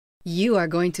You are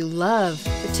going to love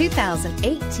the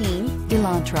 2018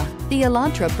 Elantra. The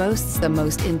Elantra boasts the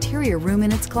most interior room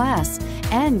in its class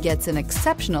and gets an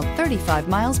exceptional 35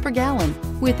 miles per gallon.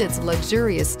 With its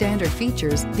luxurious standard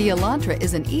features, the Elantra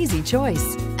is an easy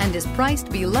choice and is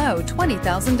priced below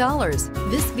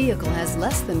 $20,000. This vehicle has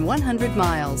less than 100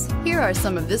 miles. Here are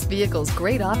some of this vehicle's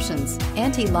great options: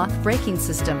 anti-lock braking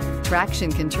system,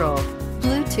 traction control,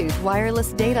 Bluetooth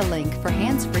wireless data link for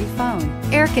hands-free phone,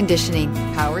 air conditioning,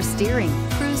 power steering,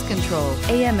 cruise control,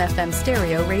 AM/FM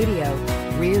stereo radio,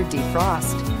 rear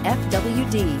defrost,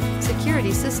 FWD,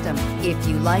 security system. If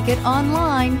you like it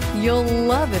online, you'll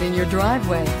love it in your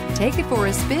driveway. Take it for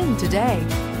a spin today.